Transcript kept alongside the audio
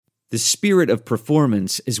The spirit of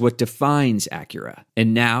performance is what defines Acura,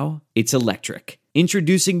 and now it's electric.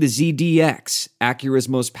 Introducing the ZDX, Acura's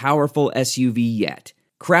most powerful SUV yet.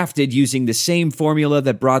 Crafted using the same formula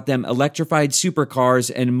that brought them electrified supercars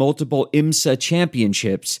and multiple IMSA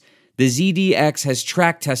championships, the ZDX has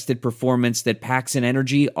track-tested performance that packs an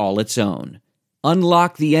energy all its own.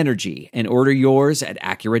 Unlock the energy and order yours at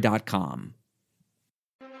Acura.com.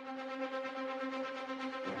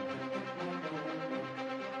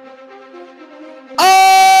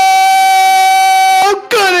 Oh,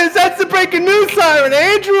 goodness, that's the breaking news siren.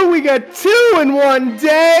 Andrew, we got 2 in one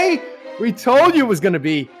day. We told you it was going to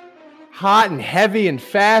be hot and heavy and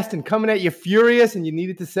fast and coming at you furious, and you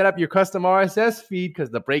needed to set up your custom RSS feed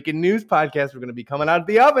because the breaking news podcast were going to be coming out of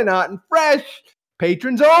the oven hot and fresh.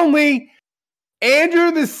 Patrons only.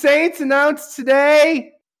 Andrew, the Saints announced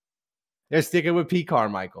today they're sticking with Pete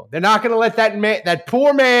Carmichael. They're not going to let that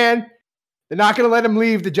poor man, they're not going to let him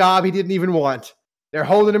leave the job he didn't even want. They're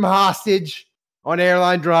holding him hostage on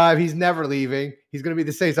Airline Drive. He's never leaving. He's going to be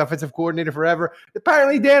the Saints offensive coordinator forever.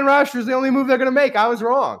 Apparently, Dan Rauscher is the only move they're going to make. I was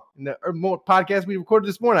wrong. In the podcast we recorded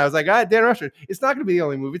this morning, I was like, Dan Rauscher, it's not going to be the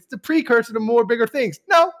only move. It's the precursor to more bigger things.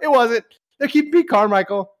 No, it wasn't. They're keeping Pete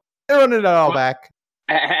Carmichael. They're running it all back.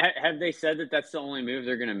 Have they said that that's the only move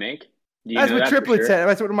they're going to make? That's what Triplett said.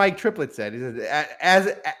 That's what Mike Triplett said. He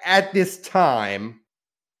said, at this time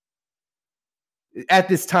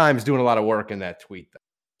is doing a lot of work in that tweet, though,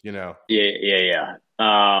 you know? Yeah.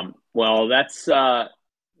 Well, that's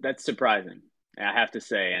surprising, I have to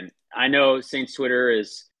say. And I know Saints Twitter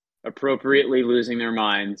is appropriately losing their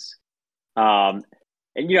minds. And,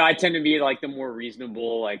 I tend to be like the more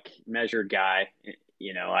reasonable, like measured guy.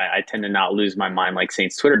 I tend to not lose my mind like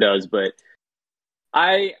Saints Twitter does, but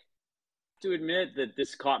I have to admit that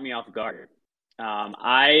this caught me off guard.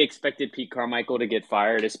 I expected Pete Carmichael to get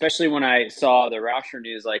fired, especially when I saw the Rauscher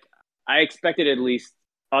news. Like, I expected at least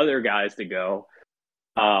other guys to go.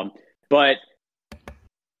 But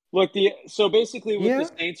look, so basically what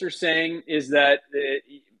the Saints are saying is that the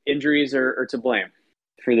injuries are to blame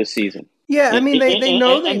for this season. Yeah, I mean, they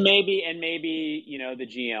know that. And maybe, the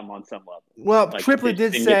GM on some level. Well, like, Triplett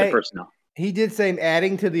did say, he did say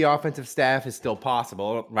adding to the offensive staff is still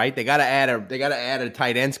possible, right? They got to add a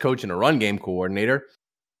tight ends coach and a run game coordinator.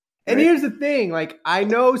 And here's the thing, like, I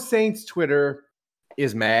know Saints Twitter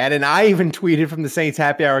is mad, and I even tweeted from the Saints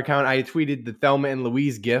Happy Hour account. I tweeted the Thelma and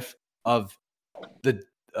Louise gif of the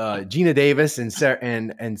Gina Davis and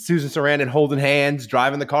Susan Sarandon holding hands,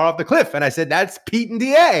 driving the car off the cliff. And I said, that's Pete and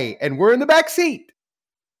DA, and we're in the back seat.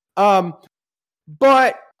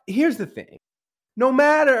 But here's the thing. No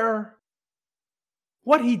matter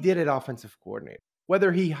what he did at offensive coordinator,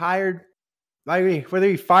 whether he fired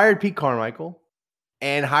Pete Carmichael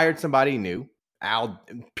and hired somebody new, I'll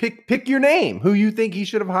pick your name, who you think he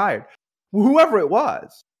should have hired, whoever it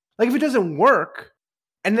was. Like, if it doesn't work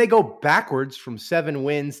and they go backwards from 7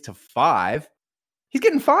 wins to 5, he's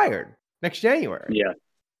getting fired next January. Yeah.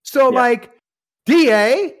 So, like,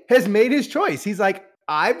 DA has made his choice. He's like,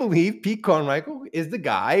 I believe Pete Carmichael is the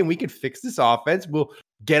guy, and we can fix this offense. We'll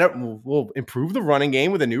improve the running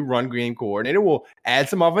game with a new run game coordinator. We'll add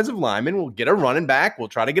some offensive linemen. We'll get a running back. We'll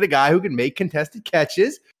try to get a guy who can make contested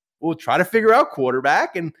catches. We'll try to figure out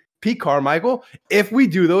quarterback. And Pete Carmichael, if we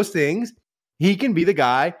do those things, he can be the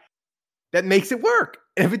guy that makes it work.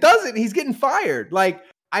 And if it doesn't, he's getting fired. Like,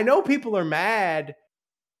 I know people are mad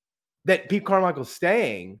that Pete Carmichael's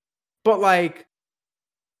staying, but, like,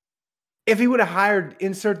 if he would have hired,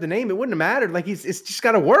 insert the name, it wouldn't have mattered. Like, it's just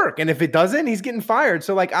got to work. And if it doesn't, he's getting fired.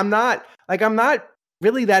 So, like, I'm not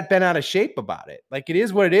really that bent out of shape about it. Like, it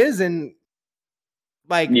is what it is. And,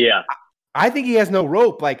 like, I think he has no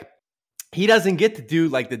rope. Like, he doesn't get to do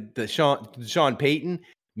like the Sean Payton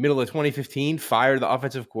middle of 2015, fire the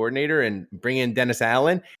offensive coordinator and bring in Dennis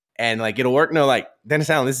Allen and, like, it'll work. No, like, Dennis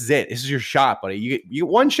Allen, this is it. This is your shot, buddy. You get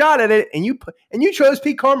one shot at it, and you chose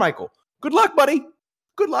Pete Carmichael. Good luck, buddy.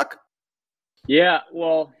 Good luck. Yeah,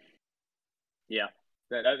 well, yeah,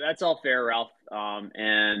 that's all fair, Ralph.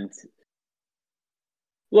 And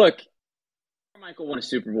look, Carmichael won a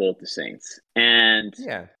Super Bowl with the Saints, and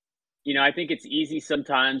I think it's easy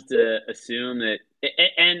sometimes to assume that,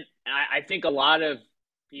 and I think a lot of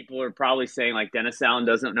people are probably saying, like, Dennis Allen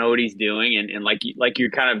doesn't know what he's doing, and like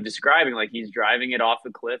you're kind of describing, like, he's driving it off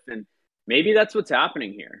the cliff, and maybe that's what's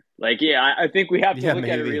happening here. Like, I think we have to look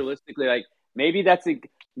at it realistically. Like, maybe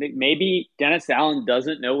maybe Dennis Allen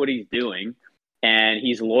doesn't know what he's doing, and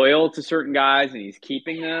he's loyal to certain guys, and he's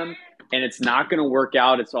keeping them, and it's not going to work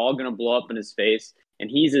out. It's all going to blow up in his face, and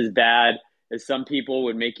he's as bad as some people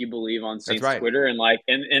would make you believe on Saints Twitter. And, like,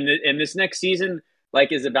 and this next season,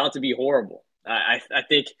 like, is about to be horrible. I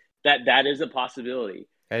think That is a possibility.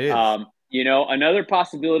 It is. Another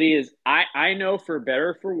possibility is I know for better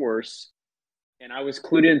or for worse, and I was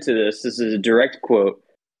clued into this. This is a direct quote.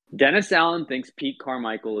 Dennis Allen thinks Pete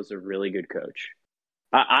Carmichael is a really good coach.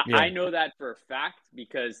 I know that for a fact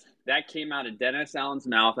because that came out of Dennis Allen's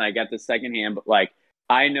mouth. And I got the secondhand, but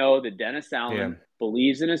I know that Dennis Allen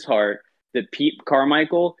believes in his heart that Pete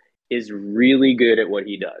Carmichael is really good at what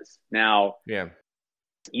he does. Now,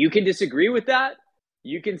 you can disagree with that.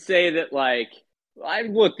 You can say that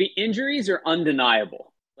look, the injuries are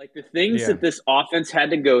undeniable. The things that this offense had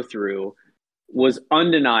to go through was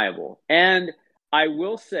undeniable. And I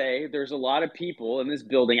will say there's a lot of people in this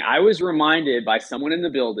building. I was reminded by someone in the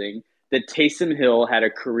building that Taysom Hill had a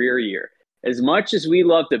career year. As much as we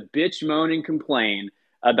love to bitch, moan, and complain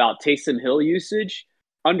about Taysom Hill usage,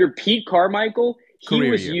 under Pete Carmichael, he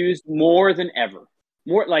was used more than ever.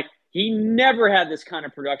 He never had this kind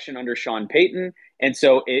of production under Sean Payton. And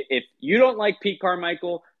so if you don't like Pete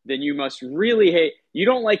Carmichael, then you must really hate – you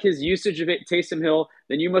don't like his usage of Taysom Hill,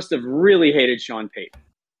 then you must have really hated Sean Payton.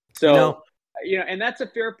 So – and that's a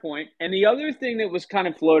fair point. And the other thing that was kind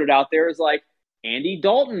of floated out there is Andy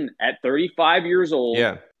Dalton at 35 years old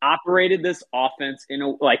operated this offense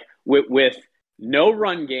with no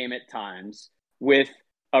run game at times, with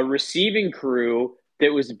a receiving crew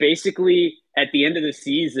that was basically at the end of the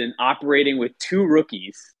season operating with two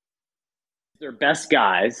rookies, their best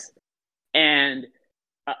guys, and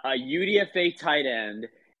a UDFA tight end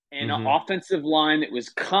and an offensive line that was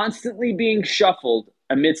constantly being shuffled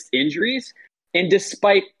amidst injuries. And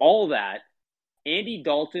despite all that, Andy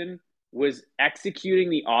Dalton was executing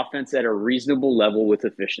the offense at a reasonable level with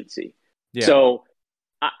efficiency. Yeah. So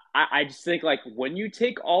I just think when you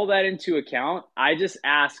take all that into account, I just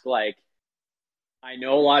ask I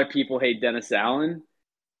know a lot of people hate Dennis Allen.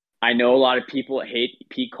 I know a lot of people hate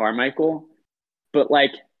Pete Carmichael. But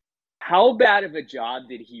how bad of a job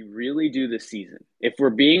did he really do this season? If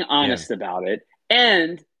we're being honest about it.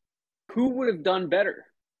 And who would have done better?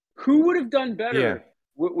 Who would have done better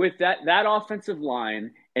with that offensive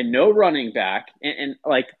line and no running back? And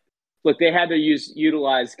look, they had to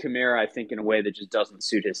utilize Kamara, I think, in a way that just doesn't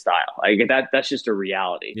suit his style. That's just a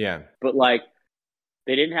reality. Yeah. But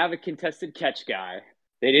they didn't have a contested catch guy.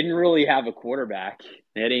 They didn't really have a quarterback.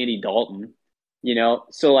 They had Andy Dalton,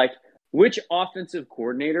 So which offensive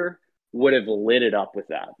coordinator would have lit it up with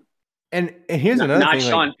that? And here's another thing. Not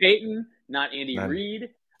Sean Payton, not Andy Reid.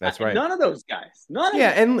 That's right. None of those guys. None of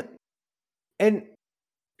them. And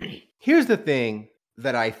here's the thing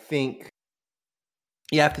that I think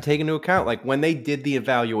you have to take into account. When they did the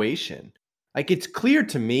evaluation, it's clear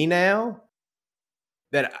to me now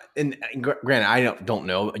that, and granted, I don't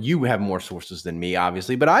know. You have more sources than me,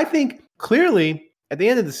 obviously, but I think clearly at the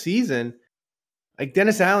end of the season,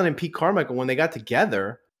 Dennis Allen and Pete Carmichael, when they got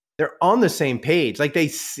together, they're on the same page. I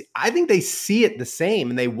think they see it the same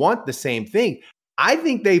and they want the same thing. I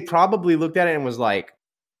think they probably looked at it and was like,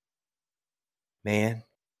 man,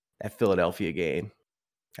 that Philadelphia game,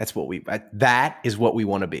 that is what we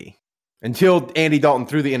want to be. Until Andy Dalton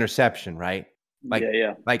threw the interception, right?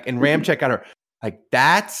 And Ramczyk got her.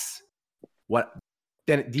 That's what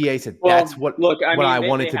then DA said. Well, that's what I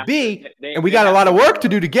want it to be. And we got a lot of work to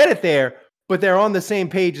do to get it there, but they're on the same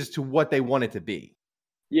page as to what they want it to be.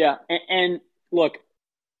 Yeah. And look,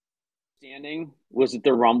 standing was that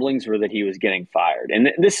the rumblings were that he was getting fired. And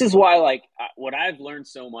this is why, what I've learned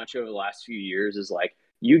so much over the last few years is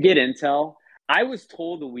you get intel. I was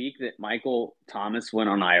told the week that Michael Thomas went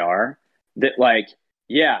on IR that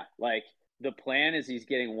the plan is he's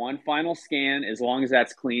getting one final scan. As long as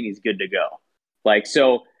that's clean, he's good to go.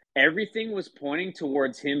 So everything was pointing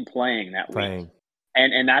towards him playing that week.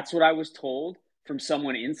 And that's what I was told from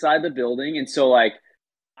someone inside the building. And so I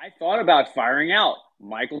thought about firing out.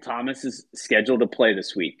 Michael Thomas is scheduled to play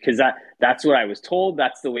this week because that's what I was told.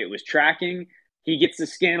 That's the way it was tracking. He gets the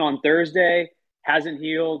scan on Thursday, hasn't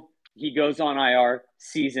healed. He goes on IR,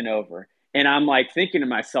 season over. And I'm thinking to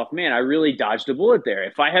myself, man, I really dodged a bullet there.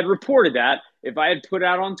 If I had reported that, if I had put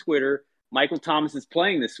out on Twitter, Michael Thomas is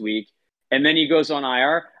playing this week, and then he goes on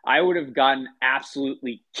IR, I would have gotten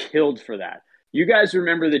absolutely killed for that. You guys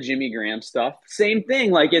remember the Jimmy Graham stuff? Same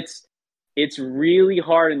thing. It's really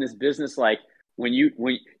hard in this business. When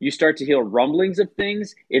you start to hear rumblings of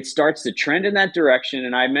things, it starts to trend in that direction.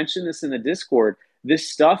 And I mentioned this in the Discord. This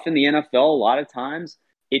stuff in the NFL, a lot of times,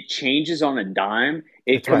 it changes on a dime.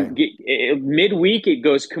 Midweek, it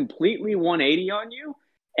goes completely 180 on you.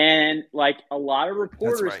 And a lot of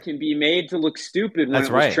reporters can be made to look stupid when it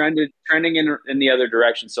was trending in the other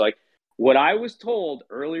direction. So what I was told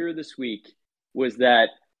earlier this week was that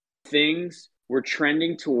things were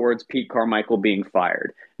trending towards Pete Carmichael being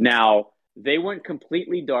fired. Now, they went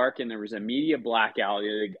completely dark, and there was a media blackout,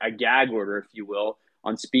 a gag order, if you will,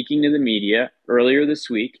 on speaking to the media earlier this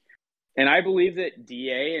week. And I believe that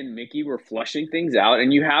DA and Mickey were flushing things out.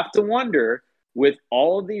 And you have to wonder, with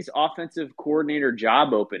all of these offensive coordinator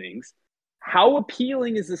job openings, how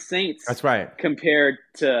appealing is the Saints? That's right. Compared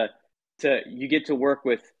to you get to work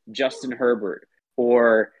with Justin Herbert,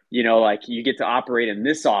 or, you know, like you get to operate in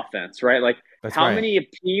this offense, right? Like, That's how right. many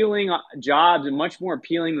appealing jobs, and much more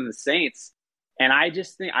appealing than the Saints. And I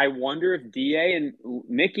just think, I wonder if DA and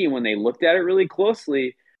Mickey, when they looked at it really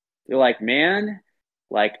closely, they're like, man,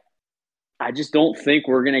 like, I just don't think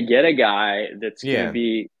we're going to get a guy that's going to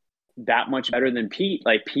be that much better than Pete.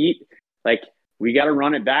 Like, Pete, like, we got to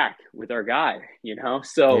run it back with our guy, you know?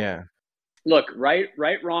 So look, right,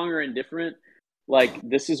 wrong, or indifferent, like,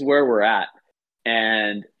 this is where we're at.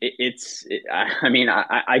 And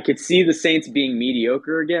I could see the Saints being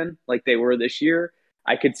mediocre again, like they were this year.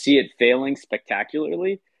 I could see it failing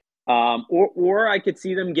spectacularly. Or I could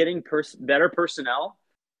see them getting better personnel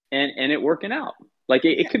and it working out. Like,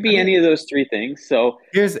 it could be any of those three things. So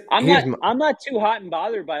I'm not too hot and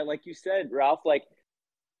bothered by it. Like you said, Ralph, like,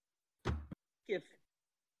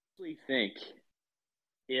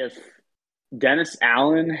 if Dennis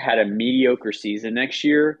Allen had a mediocre season next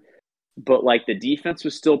year, but like the defense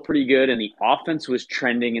was still pretty good and the offense was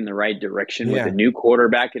trending in the right direction with a new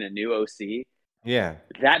quarterback and a new OC. Yeah.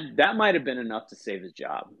 That might have been enough to save his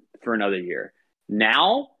job for another year.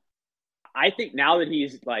 Now, I think now that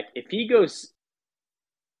he's like, if he goes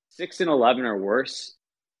 6-11 or worse,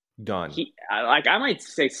 done. I might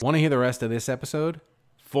say. Want to hear the rest of this episode?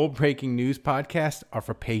 Full breaking news podcasts are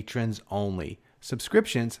for patrons only.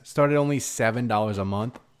 Subscriptions start at only $7 a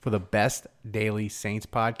month for the best daily Saints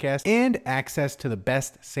podcast and access to the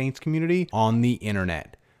best Saints community on the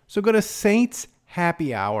internet. So go to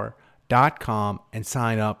saintshappyhour.com and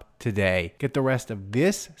sign up today. Get the rest of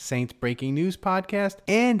this Saints Breaking News podcast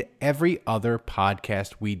and every other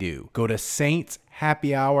podcast we do. Go to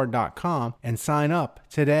saintshappyhour.com and sign up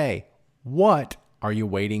today. What are you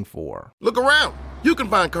waiting for? Look around. You can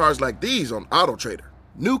find cars like these on AutoTrader.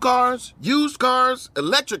 New cars, used cars,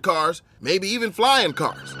 electric cars, maybe even flying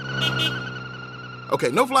cars. Okay,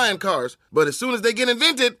 no flying cars, but as soon as they get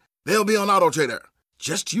invented, they'll be on AutoTrader.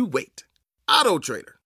 Just you wait. AutoTrader.